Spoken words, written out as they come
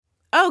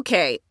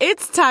Okay,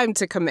 it's time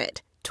to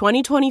commit.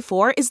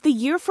 2024 is the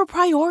year for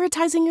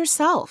prioritizing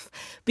yourself.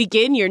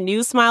 Begin your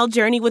new smile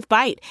journey with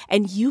Byte,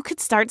 and you could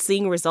start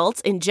seeing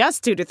results in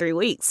just 2 to 3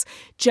 weeks.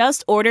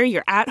 Just order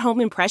your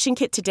at-home impression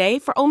kit today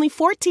for only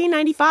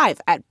 $14.95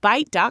 at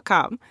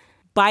Byte.com.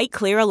 Byte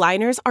Clear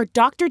aligners are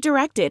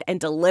doctor-directed and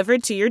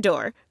delivered to your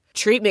door.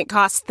 Treatment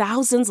costs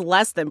thousands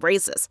less than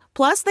braces.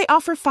 Plus, they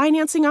offer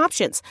financing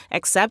options,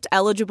 accept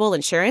eligible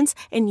insurance,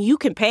 and you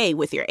can pay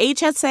with your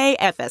HSA,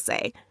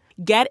 FSA.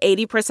 Get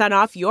 80%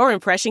 off your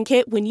impression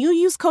kit when you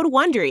use code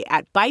WONDERY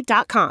at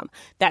Byte.com.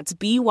 That's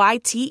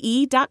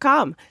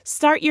BYTE.com.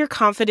 Start your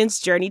confidence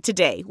journey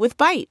today with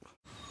Byte.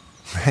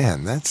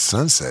 Man, that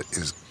sunset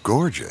is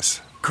gorgeous.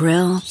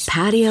 Grill,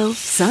 patio,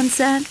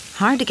 sunset.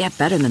 Hard to get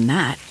better than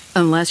that.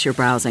 Unless you're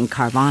browsing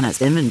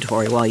Carvana's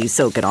inventory while you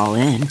soak it all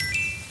in.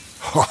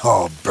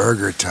 Oh,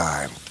 burger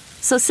time.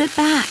 So sit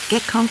back,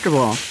 get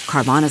comfortable.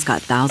 Carvana's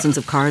got thousands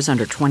of cars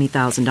under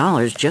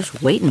 $20,000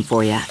 just waiting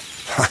for you.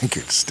 I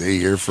could stay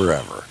here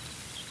forever.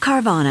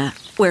 Carvana,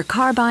 where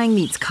car buying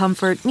meets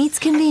comfort, meets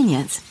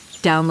convenience.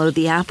 Download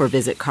the app or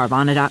visit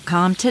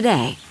Carvana.com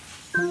today.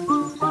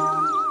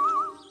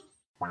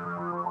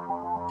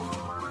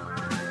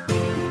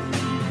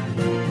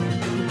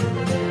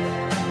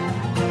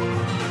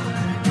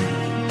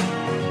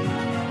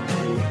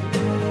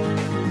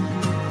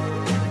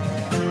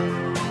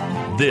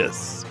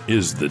 This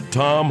is the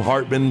Thom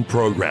Hartmann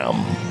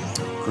Program.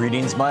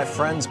 Greetings, my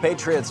friends,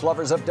 patriots,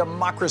 lovers of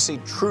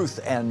democracy, truth,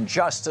 and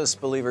justice,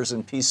 believers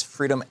in peace,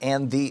 freedom,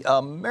 and the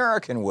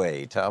American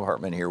way. Thom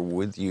Hartmann here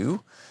with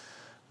you,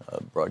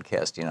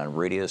 broadcasting on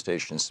radio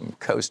stations from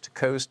coast to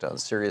coast, on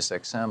Sirius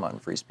XM, on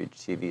Free Speech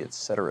TV, et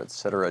cetera, et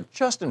cetera.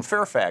 Justin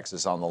Fairfax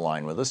is on the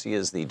line with us. He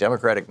is the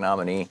Democratic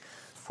nominee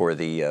for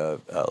the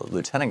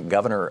Lieutenant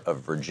Governor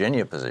of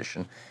Virginia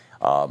position.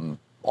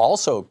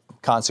 Also,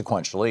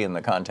 consequentially, in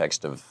the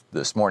context of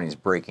this morning's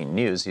breaking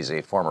news, he's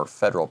a former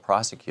federal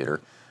prosecutor.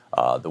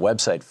 The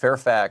website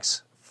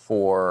Fairfax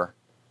for,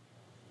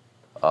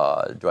 do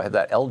I have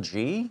that,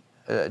 LG,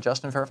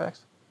 Justin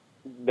Fairfax?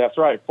 That's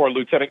right, for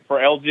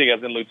LG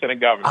as in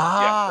Lieutenant Governor.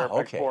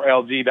 Okay.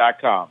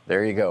 FairfaxForLG.com.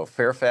 There you go,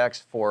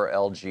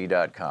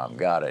 FairfaxForLG.com.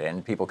 Got it.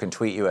 And people can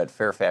tweet you at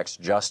Fairfax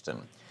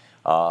Justin.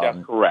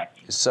 That's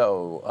correct.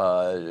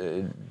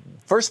 So,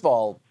 first of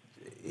all,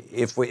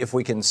 if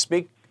we can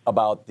speak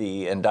about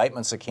the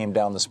indictments that came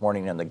down this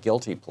morning and the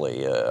guilty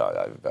plea.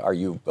 Are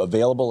you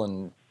available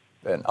and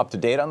up to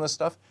date on this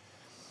stuff?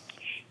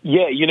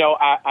 Yeah,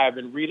 I've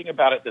been reading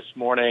about it this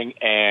morning,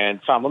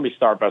 and Tom, let me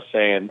start by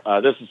saying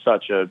this is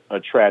such a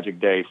tragic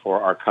day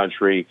for our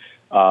country.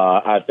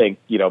 I think,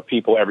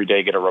 people every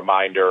day get a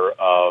reminder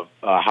of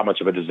how much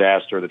of a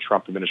disaster the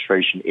Trump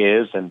administration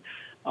is, and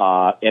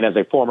as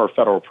a former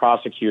federal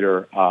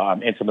prosecutor,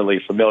 I'm intimately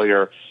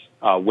familiar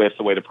with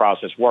the way the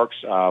process works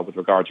with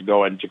regard to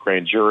going to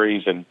grand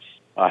juries and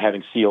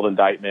having sealed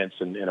indictments.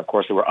 And of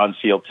course, they were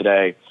unsealed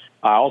today.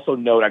 I also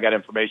note I got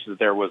information that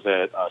there was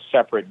a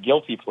separate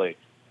guilty plea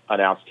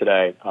announced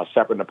today,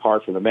 separate and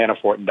apart from the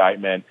Manafort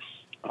indictment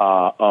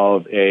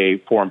of a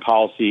foreign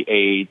policy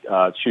aide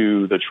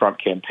to the Trump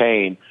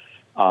campaign.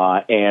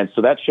 And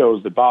so that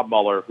shows that Bob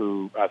Mueller,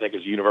 who I think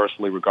is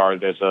universally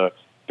regarded as a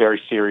very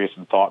serious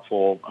and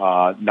thoughtful,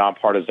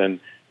 nonpartisan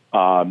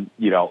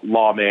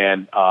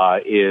lawman,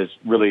 is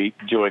really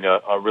doing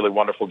a really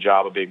wonderful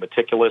job of being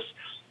meticulous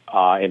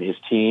in his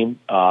team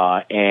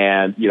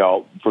and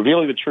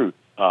revealing the truth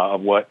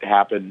of what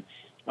happened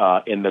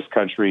in this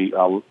country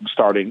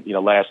starting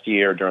last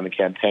year during the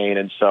campaign.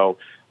 And so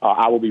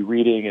I will be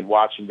reading and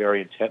watching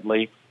very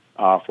intently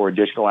for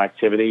additional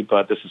activity,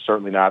 but this is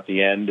certainly not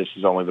the end. This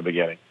is only the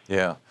beginning.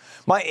 Yeah.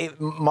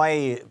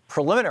 My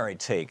preliminary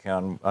take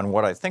on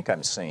what I think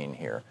I'm seeing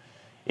here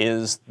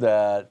is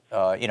that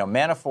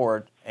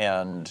Manafort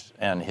and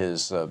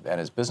his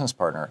business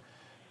partner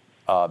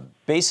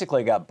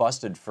basically got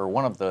busted for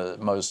one of the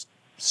most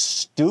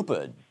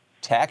stupid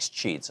tax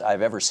cheats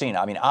I've ever seen.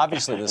 I mean,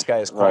 obviously this guy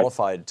is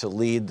qualified to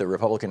lead the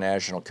Republican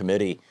National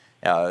Committee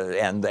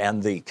and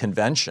the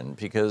convention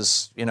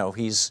because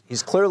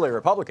he's clearly a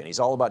Republican. He's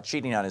all about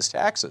cheating on his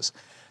taxes.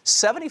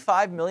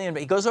 $75 million.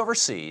 He goes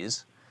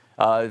overseas.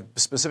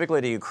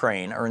 Specifically to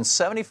Ukraine, earns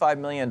 $75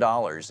 million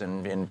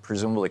in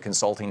presumably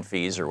consulting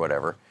fees or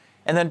whatever,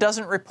 and then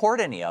doesn't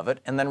report any of it,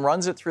 and then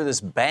runs it through this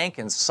bank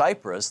in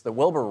Cyprus that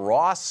Wilbur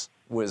Ross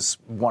was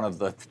one of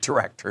the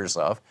directors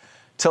of,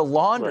 to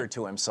launder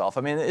to himself.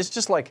 I mean, it's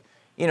just like,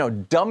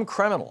 dumb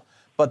criminal.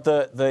 But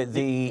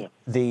the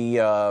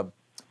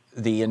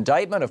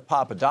indictment of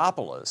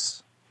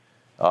Papadopoulos,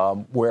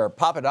 where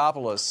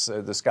Papadopoulos,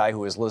 this guy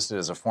who is listed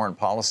as a foreign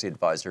policy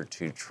advisor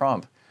to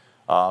Trump,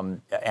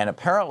 and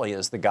apparently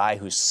is the guy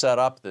who set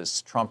up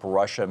this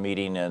Trump-Russia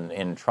meeting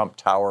in Trump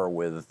Tower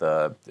with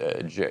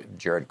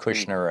Jared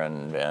Kushner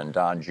and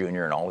Don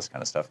Jr. and all this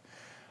kind of stuff.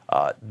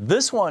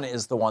 This one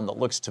is the one that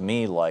looks to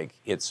me like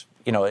it's,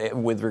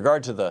 with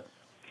regard to the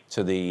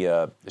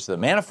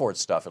Manafort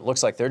stuff, it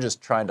looks like they're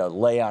just trying to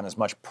lay on as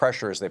much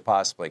pressure as they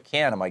possibly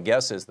can. And my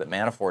guess is that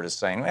Manafort is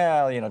saying,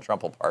 well,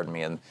 Trump will pardon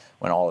me and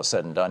when all is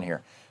said and done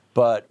here.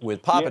 But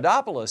with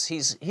Papadopoulos,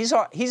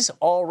 he's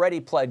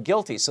already pled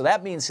guilty. So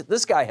that means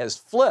this guy has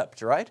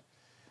flipped, right?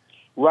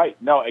 Right.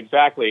 No,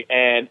 exactly.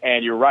 And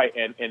you're right.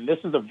 And this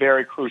is a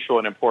very crucial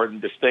and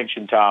important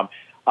distinction, Tom.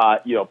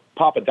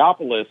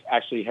 Papadopoulos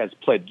actually has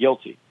pled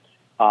guilty.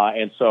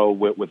 And so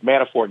with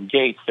Manafort and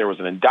Gates, there was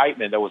an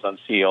indictment that was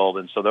unsealed.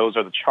 And so those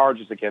are the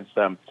charges against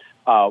them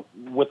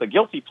with a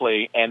guilty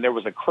plea. And there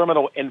was a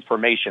criminal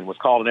information, what's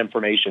called an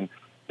information.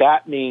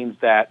 That means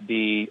that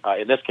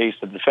in this case,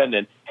 the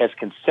defendant has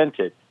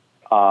consented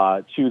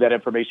to that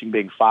information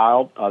being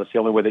filed. That's the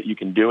only way that you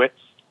can do it,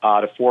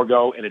 to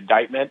forego an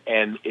indictment,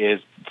 and is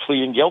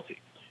pleading guilty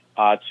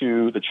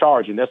to the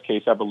charge. In this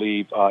case, I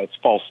believe it's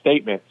false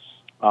statement,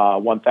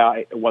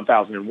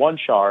 1001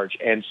 charge.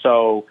 And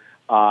so,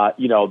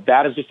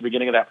 that is just the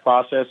beginning of that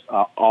process.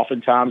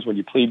 Oftentimes when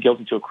you plead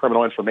guilty to a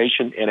criminal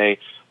information in a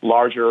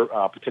larger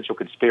potential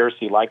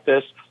conspiracy like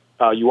this,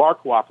 you are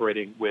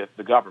cooperating with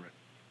the government.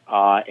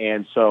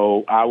 And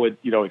so I would,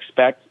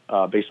 expect,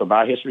 based on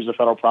my history as a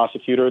federal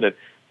prosecutor, that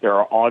there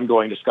are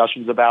ongoing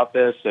discussions about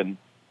this, and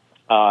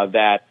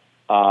that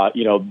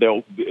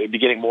they'll be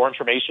getting more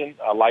information,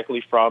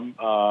 likely from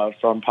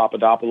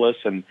Papadopoulos,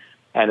 and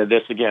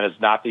this again is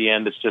not the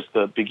end; it's just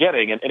the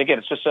beginning. And again,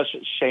 it's just such a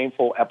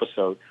shameful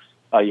episode.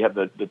 You have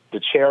the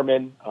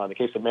chairman, in the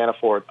case of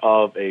Manafort,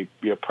 of a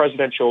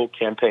presidential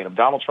campaign, of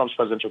Donald Trump's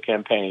presidential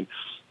campaign,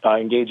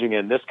 engaging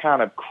in this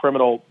kind of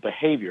criminal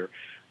behavior.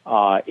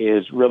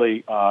 Is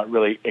really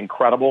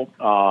incredible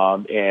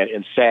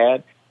and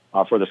sad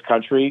for this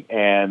country.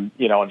 And,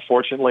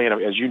 unfortunately,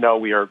 and as you know,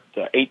 we are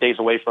 8 days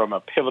away from a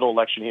pivotal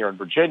election here in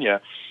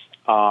Virginia,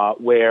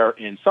 where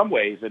in some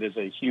ways it is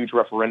a huge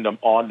referendum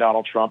on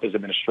Donald Trump, his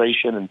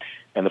administration,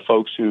 and the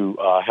folks who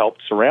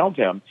helped surround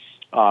him.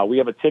 We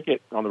have a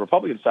ticket on the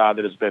Republican side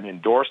that has been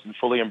endorsed and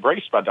fully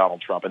embraced by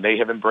Donald Trump, and they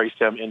have embraced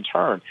him in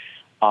turn.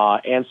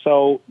 And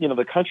so,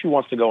 the country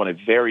wants to go in a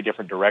very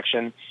different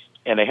direction.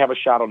 And they have a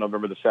shot on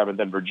November the 7th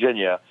in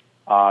Virginia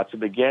to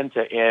begin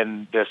to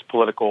end this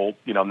political,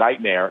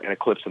 nightmare and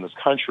eclipse in this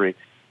country.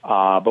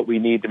 But we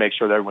need to make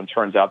sure that everyone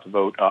turns out to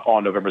vote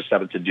on November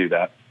 7th to do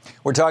that.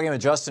 We're talking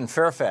with Justin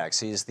Fairfax.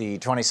 He's the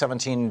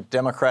 2017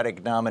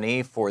 Democratic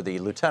nominee for the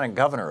Lieutenant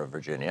Governor of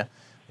Virginia.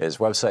 His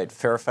website,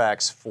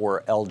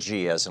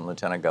 fairfax4lg, as in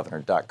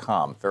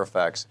lieutenantgovernor.com,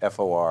 fairfax,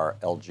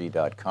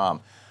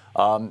 FORLG.com.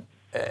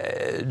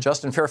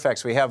 Justin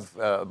Fairfax, we have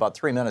about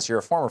 3 minutes. You're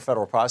a former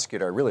federal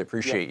prosecutor. I really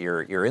appreciate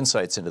your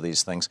insights into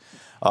these things.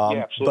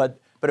 Absolutely.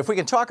 But if we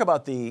can talk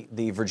about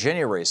the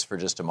Virginia race for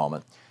just a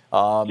moment.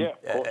 Of course.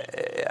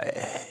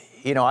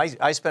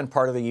 I spent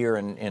part of the year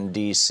in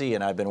D.C.,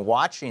 and I've been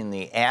watching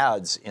the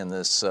ads in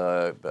this in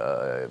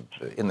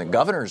the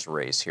governor's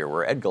race here,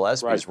 where Ed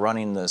Gillespie is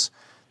running this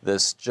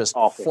just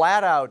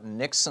flat-out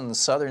Nixon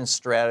Southern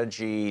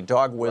strategy,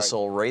 dog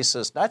whistle,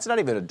 racist. That's not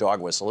even a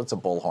dog whistle; it's a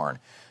bullhorn.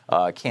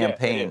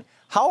 Campaign. Yeah,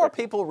 how are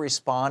people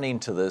responding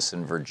to this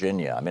in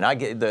Virginia? I mean, I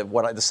get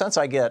the sense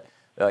I get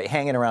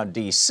hanging around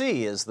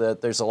D.C. is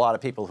that there's a lot of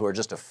people who are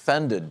just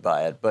offended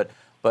by it. But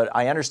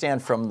I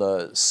understand from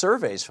the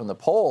surveys, from the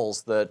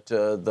polls, that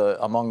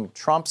among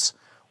Trump's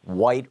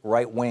white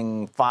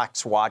right-wing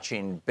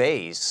Fox-watching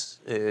base,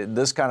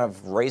 this kind of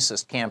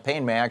racist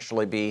campaign may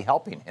actually be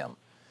helping him.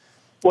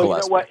 Well,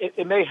 you know what?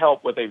 It may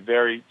help with a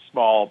very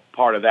small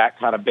part of that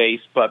kind of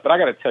base, but I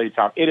got to tell you,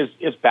 Tom,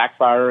 it's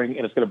backfiring,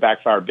 and it's going to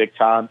backfire big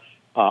time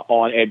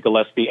on Ed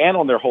Gillespie and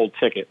on their whole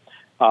ticket.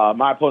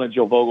 My opponent,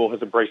 Jill Vogel,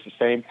 has embraced the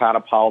same kind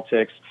of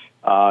politics.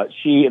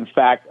 She, in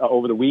fact,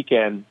 over the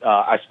weekend,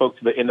 I spoke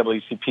to the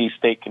NAACP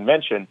state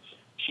convention.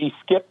 She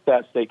skipped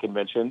that state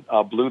convention,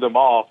 blew them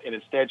off, and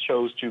instead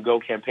chose to go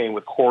campaign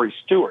with Corey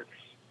Stewart,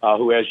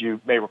 who, as you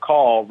may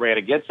recall, ran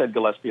against Ed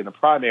Gillespie in the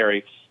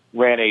primary,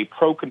 ran a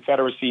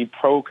pro-Confederacy,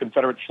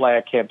 pro-Confederate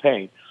flag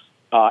campaign,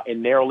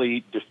 and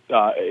narrowly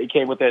it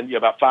came within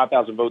about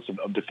 5,000 votes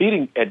of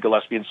defeating Ed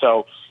Gillespie. And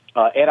so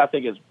Ed, I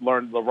think, has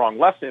learned the wrong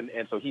lesson,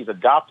 and so he's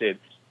adopted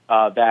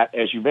that,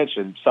 as you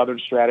mentioned, Southern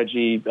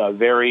strategy,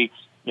 very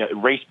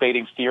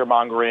race-baiting,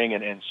 fear-mongering,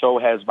 and so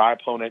has my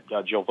opponent,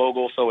 Jill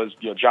Vogel. So has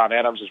John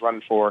Adams is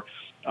running for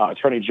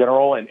Attorney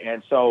General.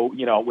 And so,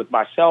 with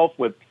myself,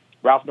 with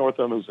Ralph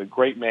Northam, who's a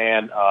great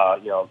man,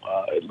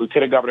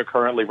 Lieutenant Governor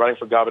currently, running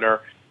for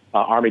governor,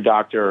 Army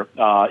doctor,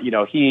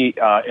 he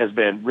has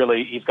been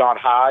he's gone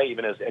high,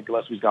 even as Ed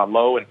Gillespie's gone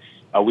low, and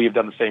we have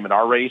done the same in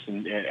our race,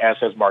 and as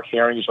has Mark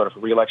Herring, who's running for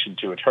re-election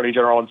to Attorney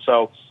General. And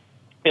so,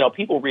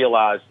 people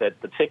realize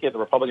that the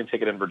Republican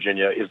ticket in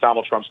Virginia is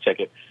Donald Trump's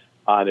ticket.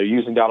 They're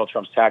using Donald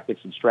Trump's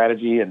tactics and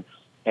strategy, and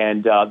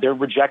they're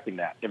rejecting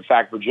that. In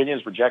fact, Virginia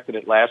has rejected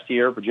it last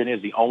year. Virginia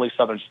is the only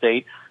southern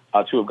state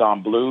to have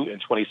gone blue in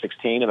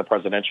 2016 in the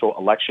presidential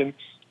election.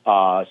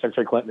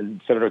 Secretary Clinton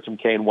and Senator Tim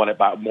Kaine won it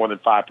by more than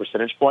 5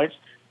 percentage points.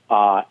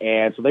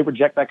 And so they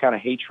reject that kind of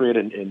hatred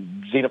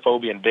and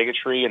xenophobia and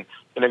bigotry, and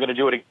they're going to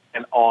do it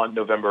again on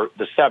November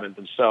the 7th.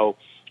 And so,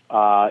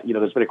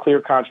 there's been a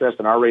clear contrast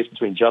in our race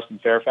between Justin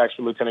Fairfax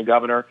for Lieutenant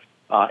Governor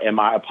and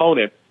my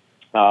opponent,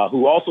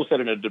 who also said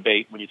in a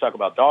debate, when you talk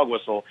about dog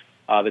whistle,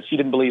 that she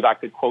didn't believe I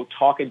could, quote,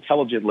 talk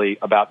intelligently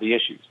about the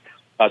issues.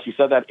 She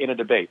said that in a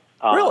debate.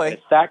 Really?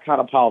 It's that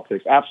kind of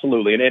politics,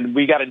 absolutely. And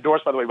we got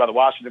endorsed, by the way, by the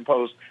Washington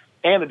Post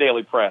and the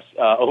Daily Press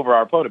over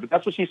our opponent. But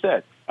that's what she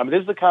said. I mean,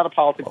 this is the kind of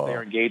politics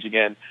they're engaging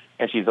in,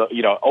 and she's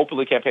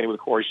openly campaigning with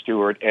Corey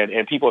Stewart,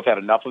 and people have had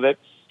enough of it.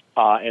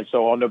 And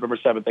so on November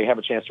 7th, they have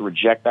a chance to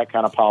reject that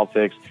kind of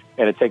politics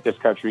and to take this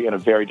country in a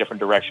very different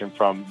direction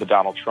from the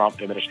Donald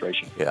Trump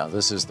administration. Yeah,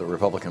 this is the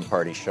Republican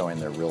Party showing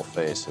their real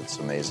face. It's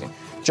amazing.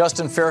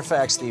 Justin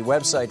Fairfax, the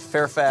website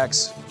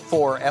Fairfax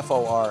for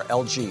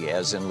FORLG,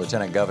 as in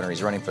Lieutenant Governor.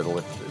 He's running for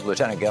the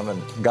Lieutenant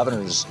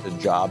Governor's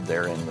job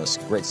there in this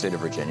great state of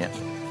Virginia.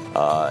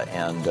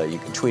 And you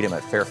can tweet him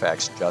at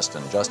Fairfax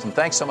Justin. Justin,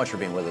 thanks so much for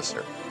being with us,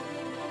 sir.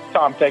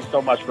 Tom, thanks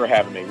so much for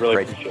having me.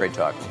 Really appreciate it. Great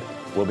talking with you.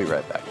 We'll be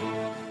right back.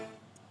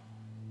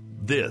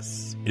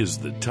 This is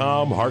the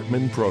Tom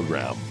Hartman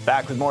Program.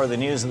 Back with more of the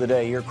news of the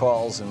day, your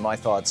calls, and my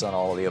thoughts on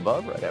all of the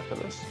above right after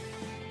this.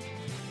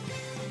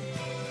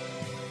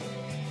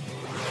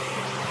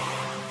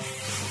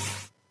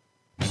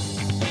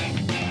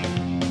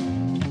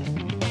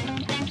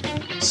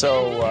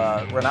 So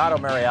Renato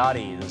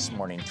Mariotti this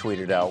morning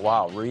tweeted out,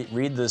 wow,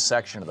 read this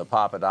section of the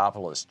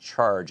Papadopoulos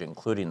charge,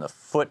 including the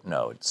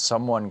footnote.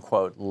 Someone,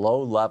 quote,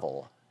 low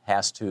level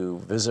has to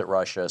visit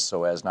Russia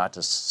so as not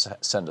to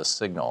send a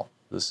signal.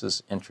 This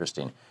is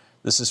interesting.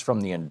 This is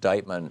from the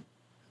indictment,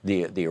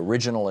 the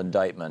original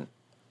indictment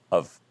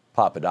of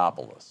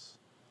Papadopoulos.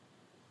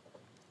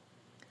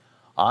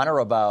 On or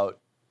about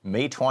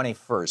May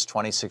 21st,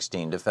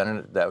 2016,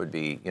 defendant, that would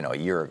be, a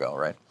year ago,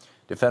 right?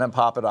 Defendant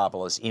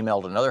Papadopoulos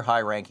emailed another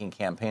high-ranking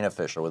campaign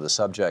official with the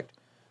subject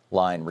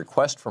line,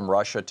 request from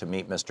Russia to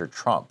meet Mr.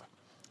 Trump.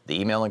 The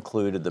email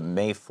included the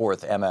May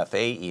 4th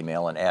MFA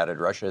email and added,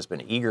 Russia has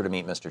been eager to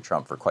meet Mr.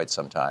 Trump for quite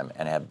some time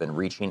and have been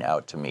reaching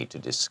out to me to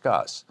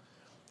discuss.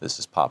 This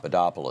is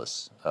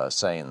Papadopoulos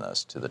saying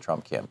this to the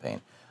Trump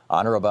campaign.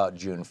 On or about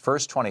June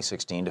 1st,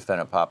 2016,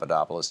 defendant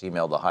Papadopoulos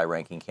emailed the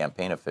high-ranking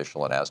campaign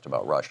official and asked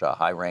about Russia. A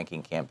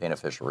high-ranking campaign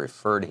official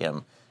referred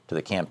him to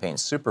the campaign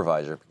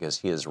supervisor because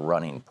he is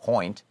running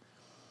point,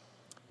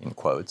 in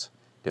quotes.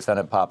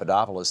 Defendant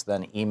Papadopoulos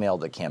then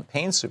emailed the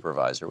campaign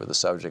supervisor with the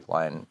subject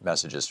line,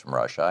 messages from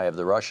Russia. I have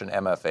the Russian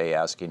MFA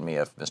asking me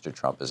if Mr.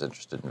 Trump is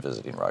interested in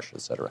visiting Russia,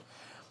 etc.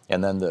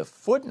 And then the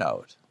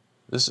footnote,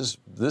 this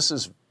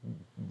is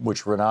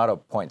which Renato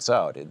points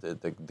out,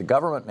 the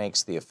government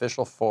makes the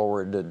official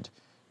forwarded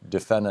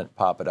defendant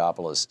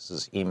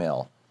Papadopoulos'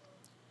 email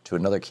to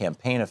another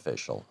campaign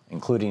official,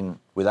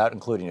 without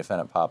including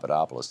defendant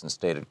Papadopoulos, and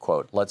stated,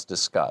 quote, let's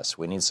discuss.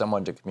 We need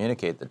someone to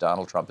communicate that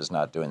Donald Trump is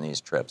not doing these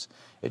trips.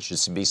 It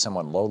should be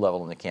someone low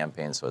level in the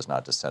campaign so as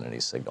not to send any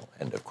signal,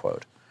 end of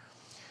quote.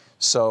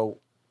 So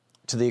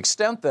to the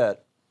extent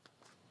that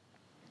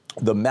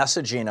the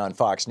messaging on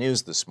Fox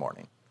News this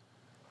morning,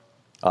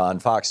 on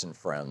Fox and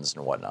Friends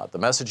and whatnot, the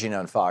messaging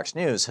on Fox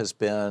News has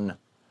been,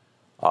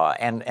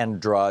 and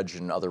Drudge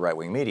and other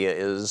right-wing media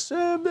is,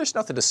 there's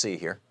nothing to see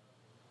here.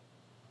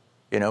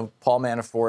 Paul Manafort